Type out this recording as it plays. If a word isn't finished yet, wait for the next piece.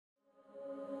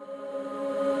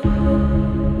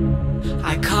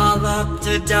I call up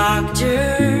the doctor.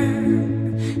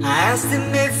 I asked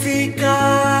him if he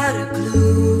got a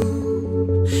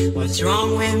clue. What's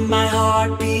wrong with my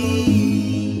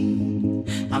heartbeat?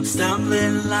 I'm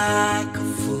stumbling like a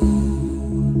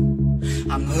fool.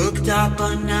 I'm hooked up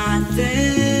on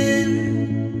nothing.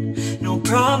 No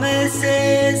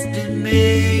promises been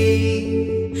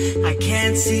made. I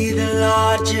can't see the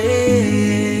logic.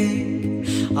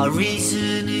 I'll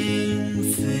reason in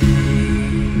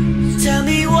faith. Tell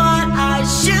me what I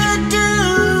should do.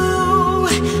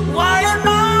 Why am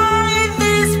I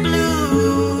this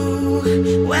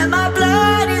blue? When my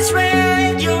blood is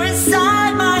red, you're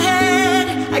inside my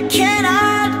head. I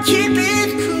cannot keep it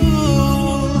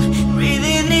cool.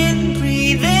 Breathing in,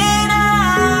 breathing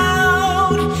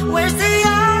out. Where's the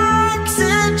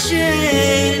oxygen?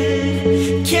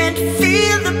 Can't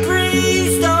feel the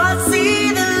breeze, though I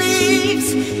see the leaves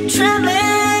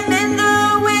trembling in the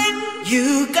wind. You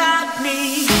got me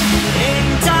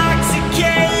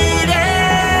intoxicated.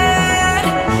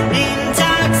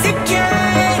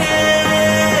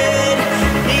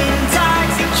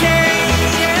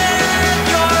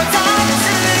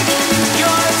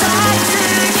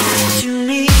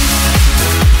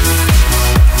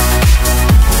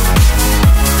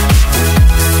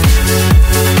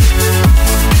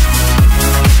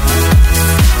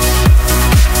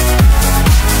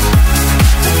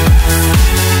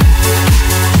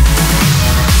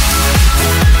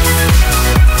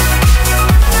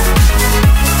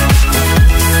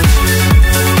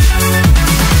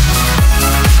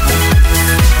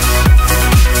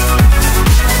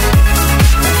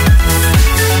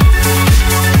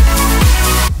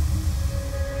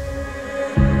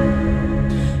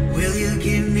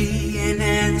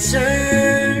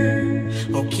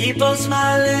 Oh, keep on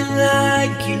smiling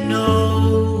like you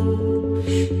know.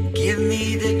 Give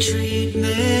me the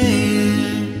treatment,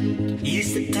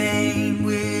 ease the pain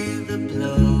with a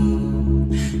blow.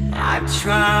 I've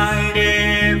tried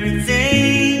everything,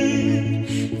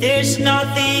 there's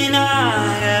nothing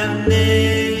I have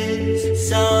missed.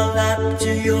 It's all up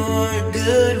to your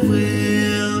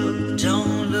goodwill.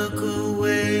 Don't look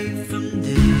away from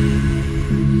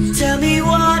this. Tell me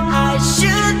what I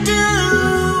should do.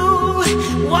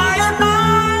 Why am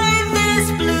I this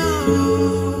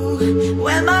blue?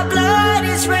 When my blood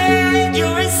is red,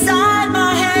 you're inside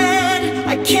my head.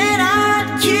 I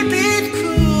cannot keep it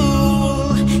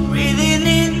cool. Breathing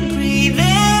in,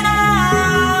 breathing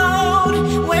out.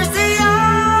 Where's the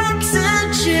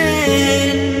oxygen?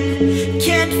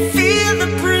 Can't feel the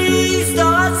breeze,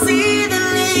 though I see the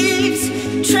leaves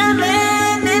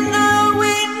trembling in the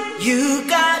wind. You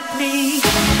got me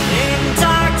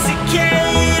intoxicated.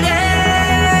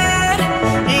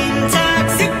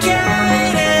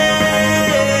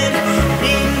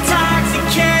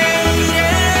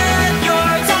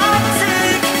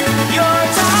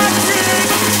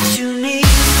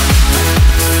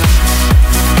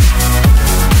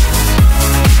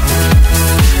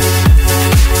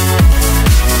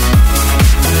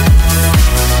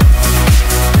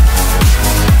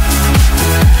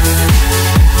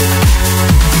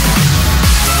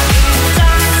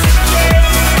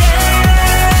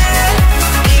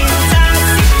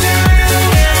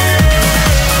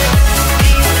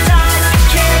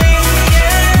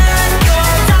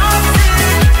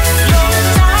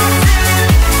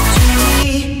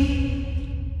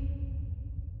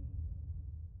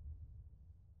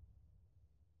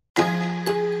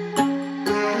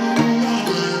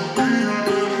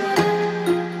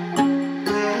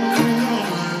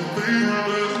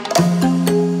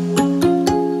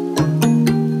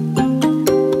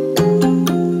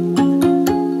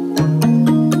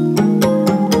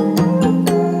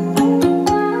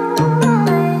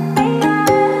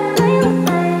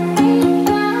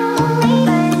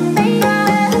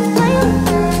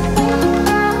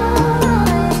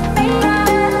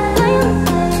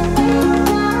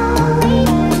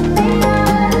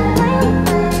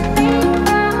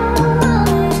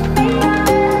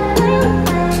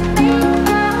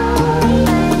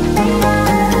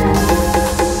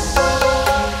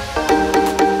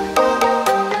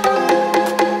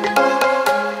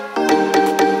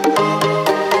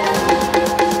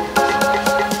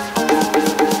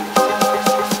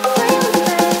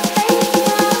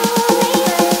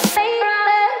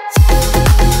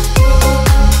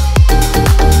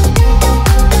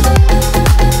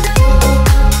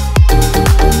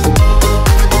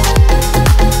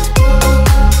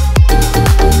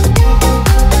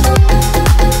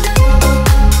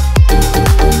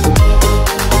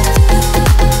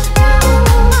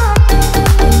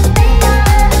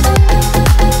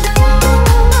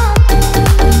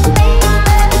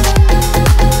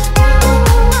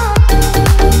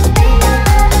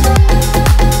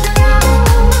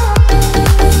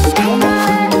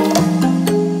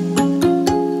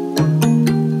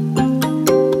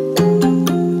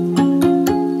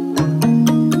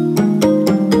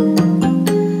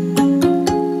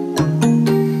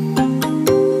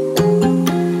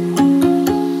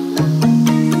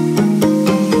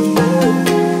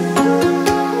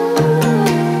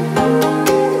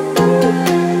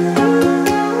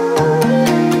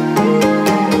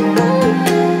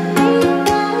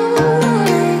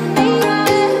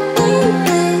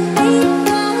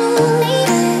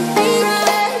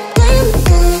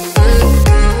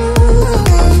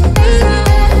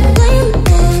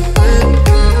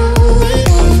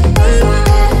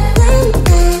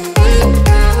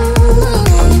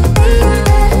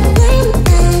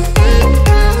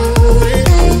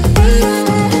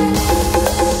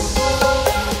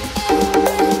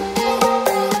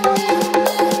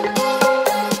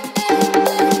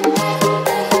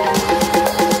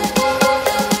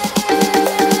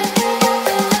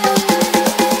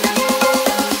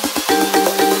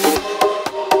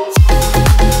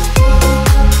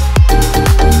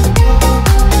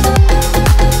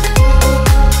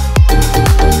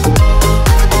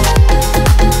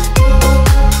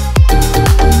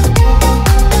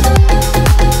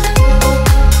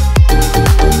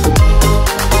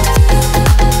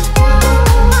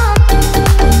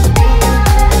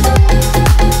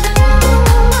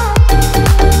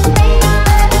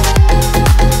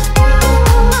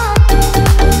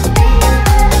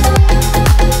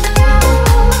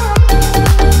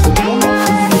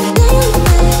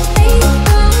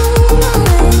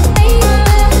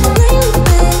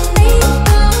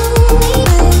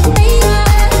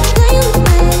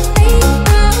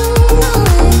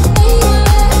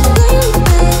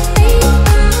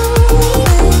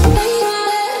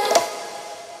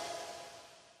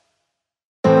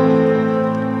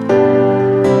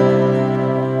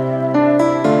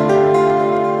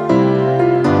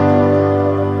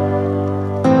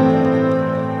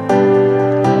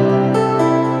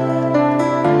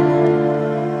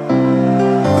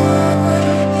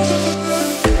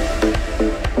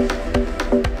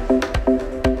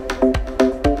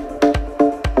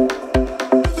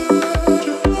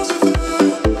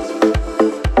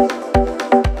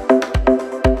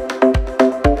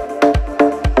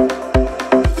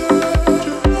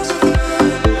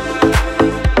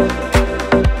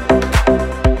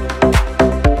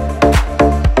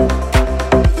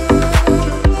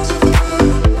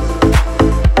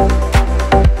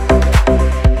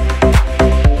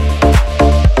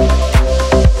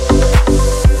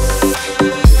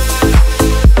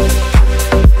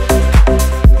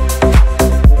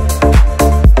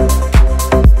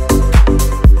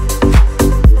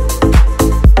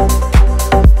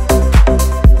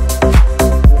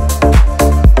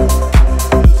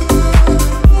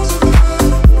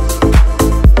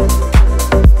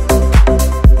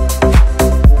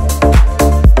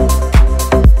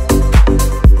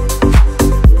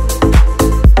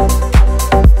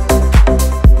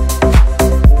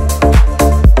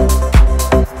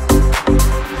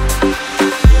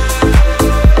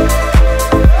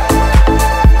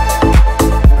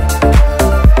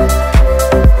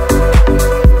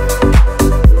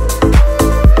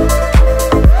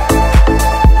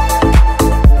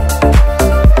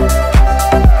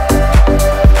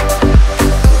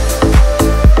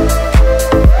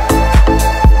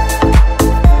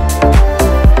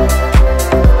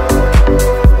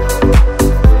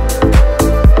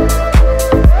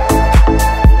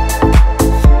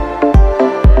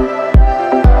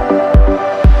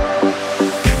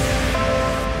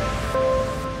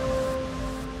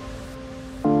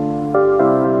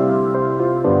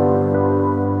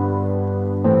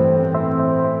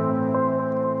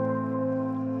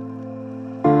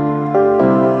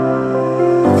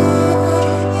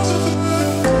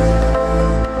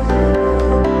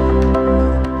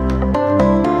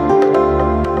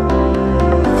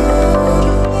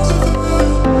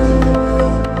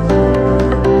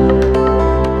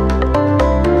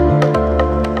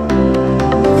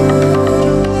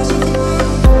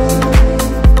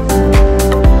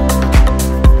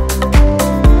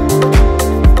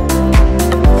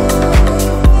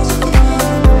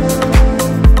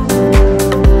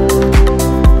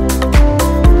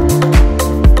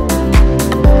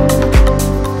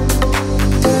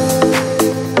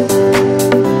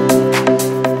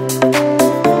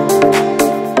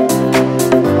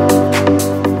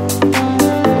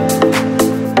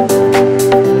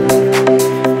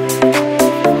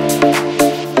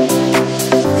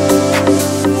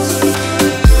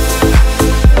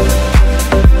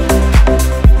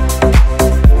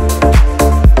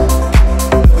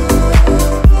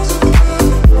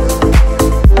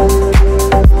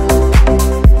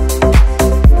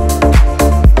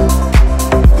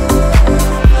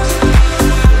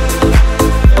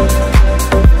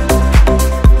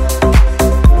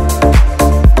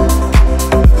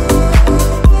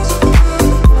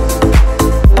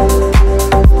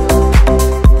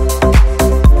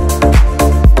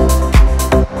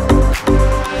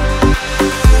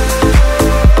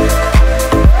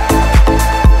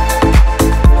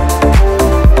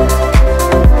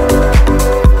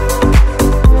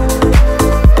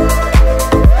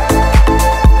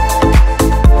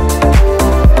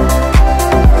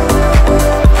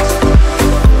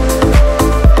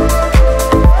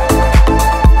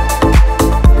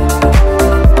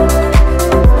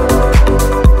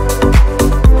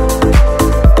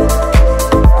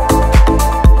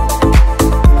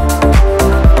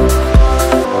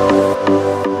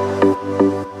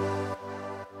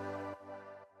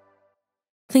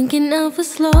 Thinking I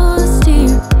was lost here,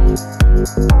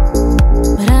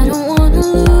 but I don't wanna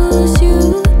lose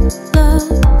you, love.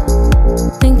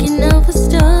 Thinking I was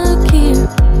stuck here,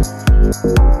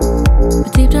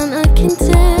 but deep down I can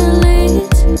tell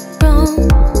it's wrong.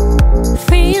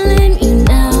 Feeling you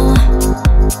now,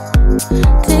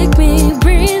 take me,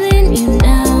 breathing you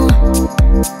now.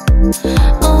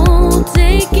 Oh,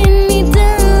 taking me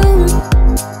down.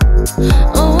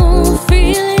 Oh,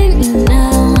 feeling you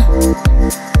now.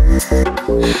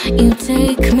 You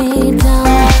take me down.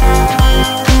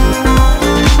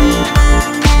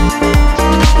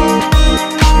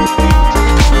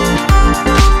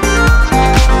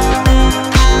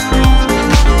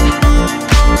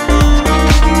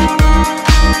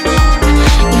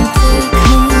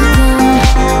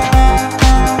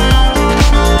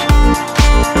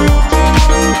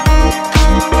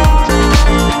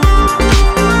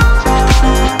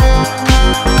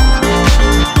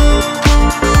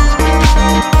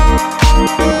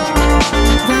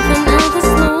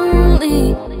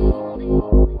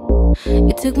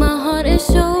 You took my heart and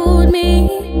showed me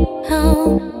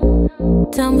how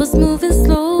time was moving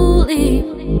slowly,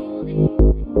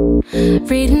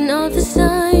 reading all the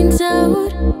signs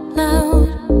out loud.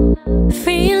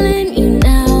 Feeling you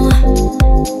now,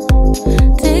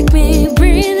 take me,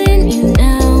 breathing you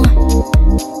now.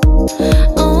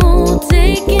 Oh,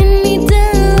 taking me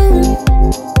down.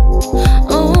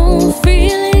 Oh,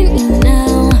 feeling you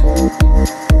now.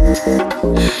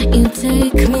 You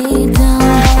take me down.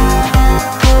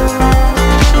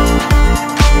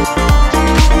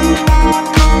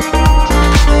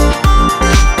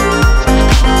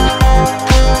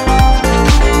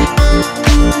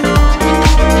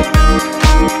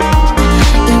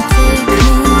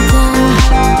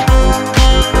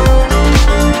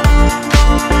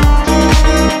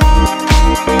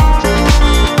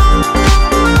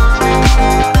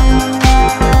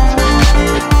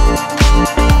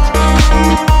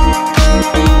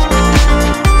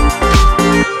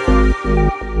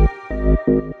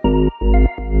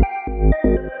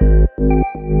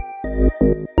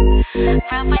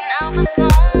 Right when I was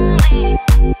lonely,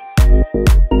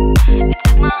 you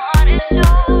took my heart and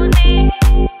showed me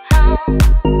how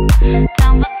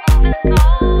time was moving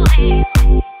slowly.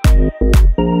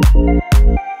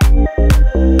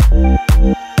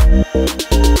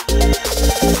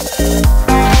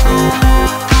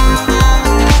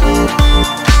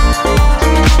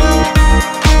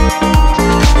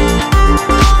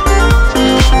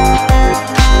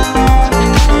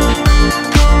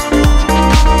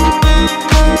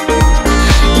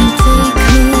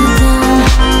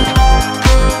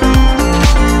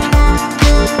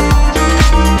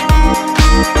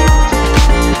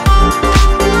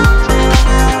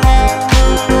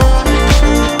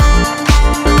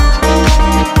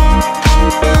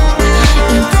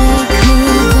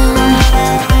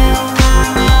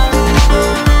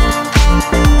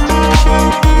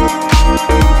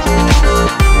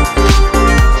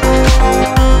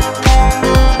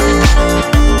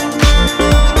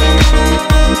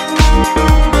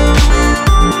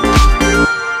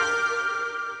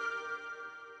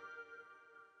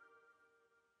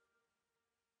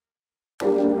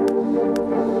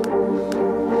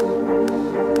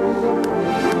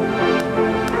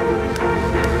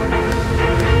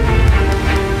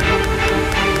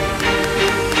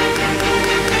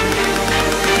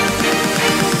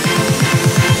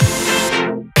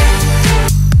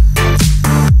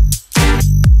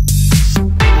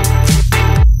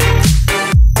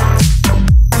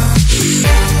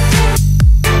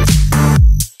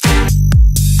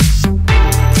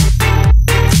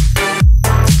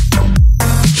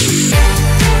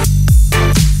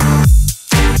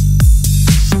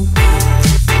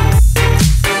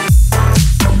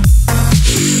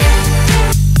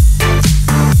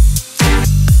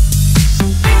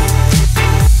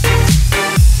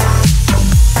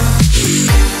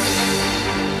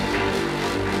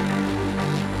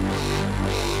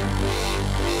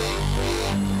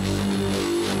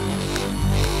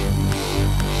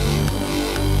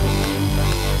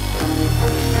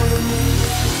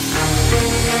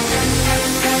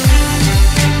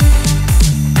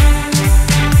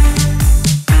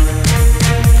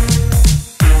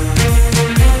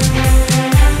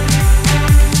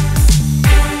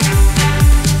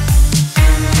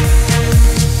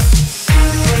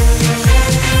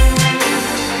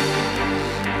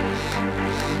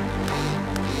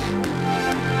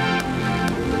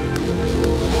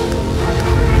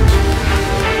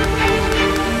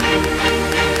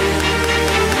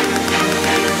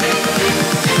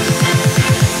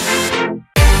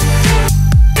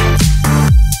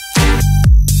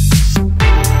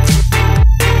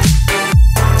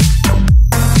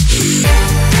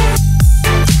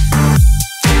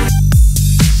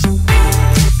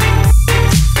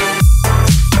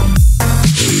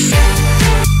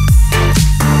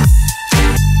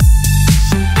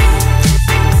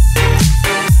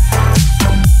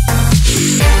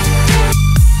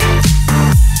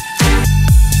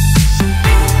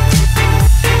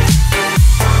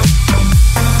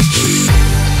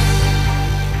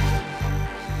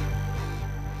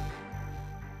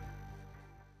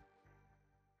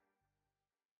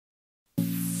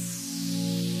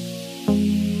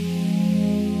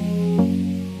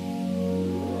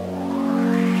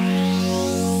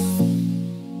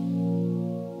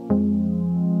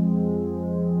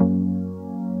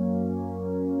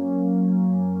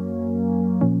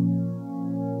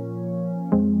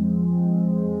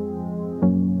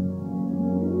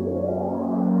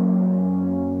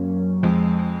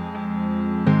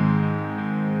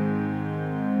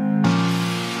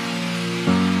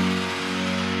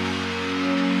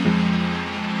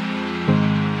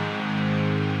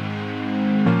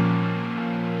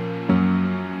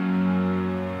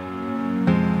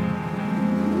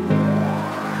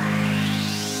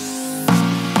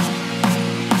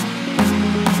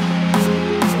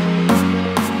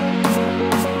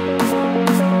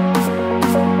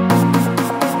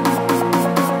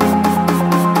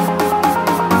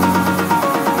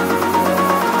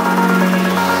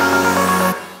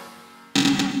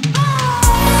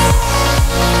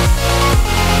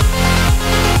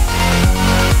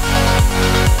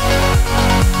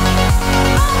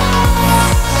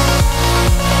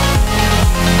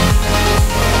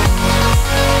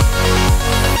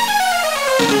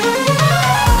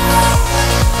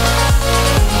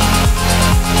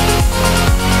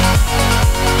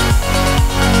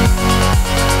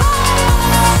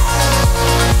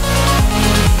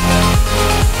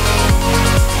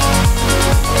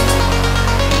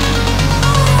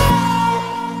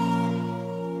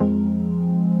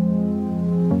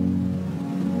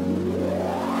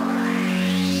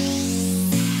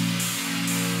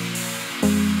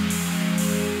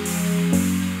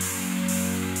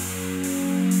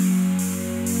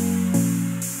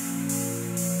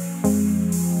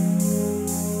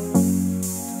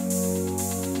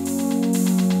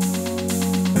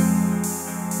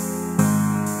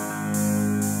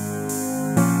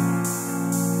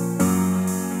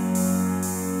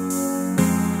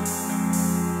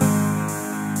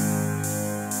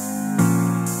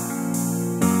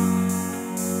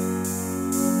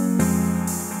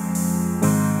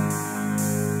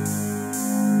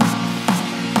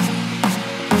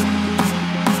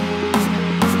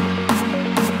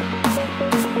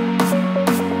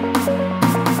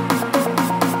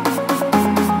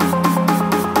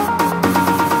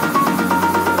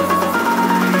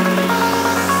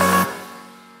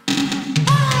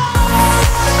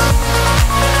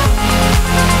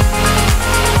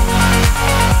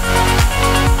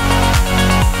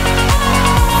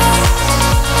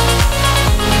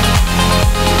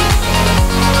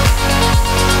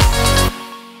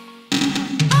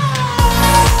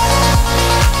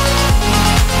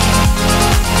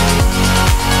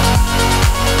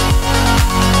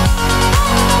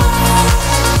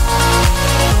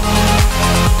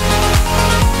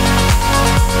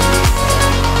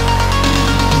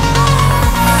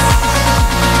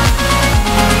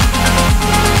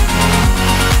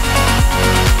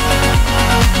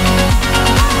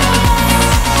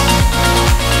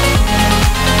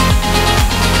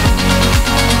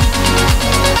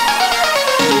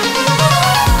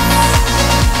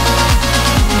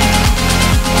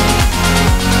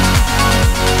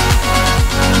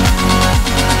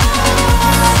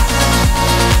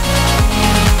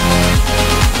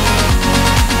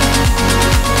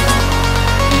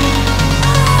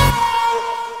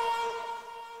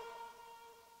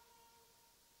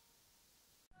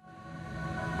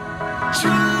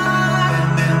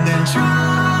 try, and then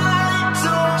try,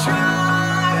 so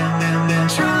try, and then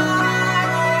try,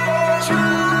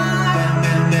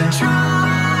 and then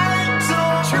try, so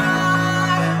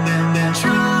try, and then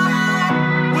try.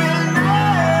 We'll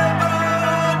never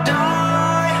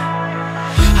die.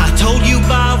 I told you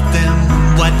about them,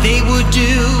 what they would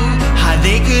do, how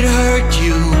they could hurt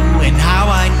you, and how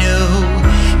I knew.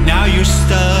 Now you're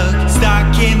stuck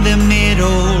in the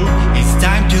middle. It's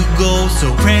time to go,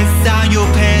 so press down your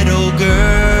pedal, girl.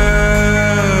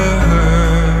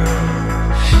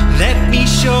 Let me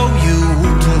show you,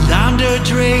 pull down the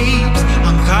drapes,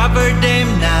 uncover them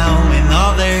now and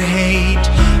all their hate.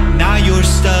 Now you're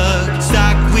stuck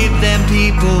with them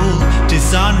people,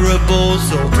 dishonorable,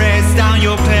 so press down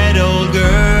your pedal,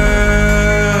 girl.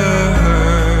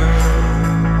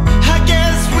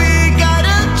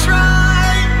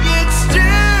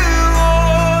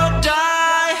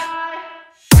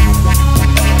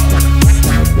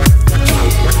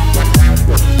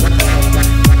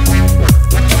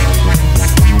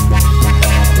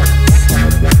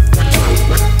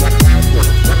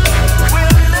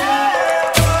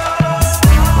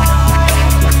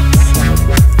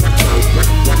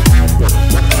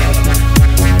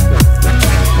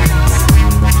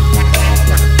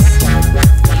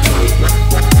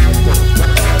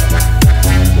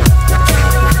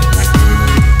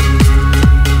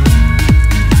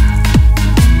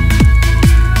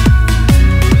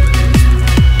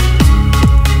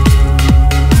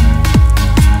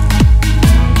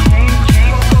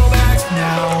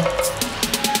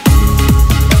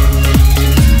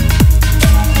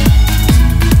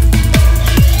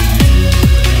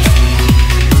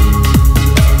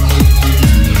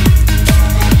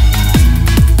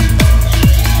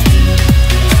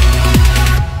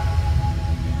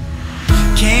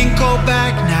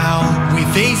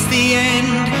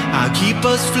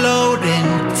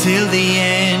 Till the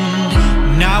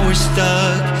end. Now we're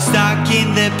stuck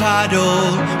in the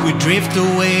puddle. We drift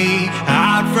away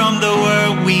out from the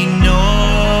world we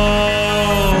know.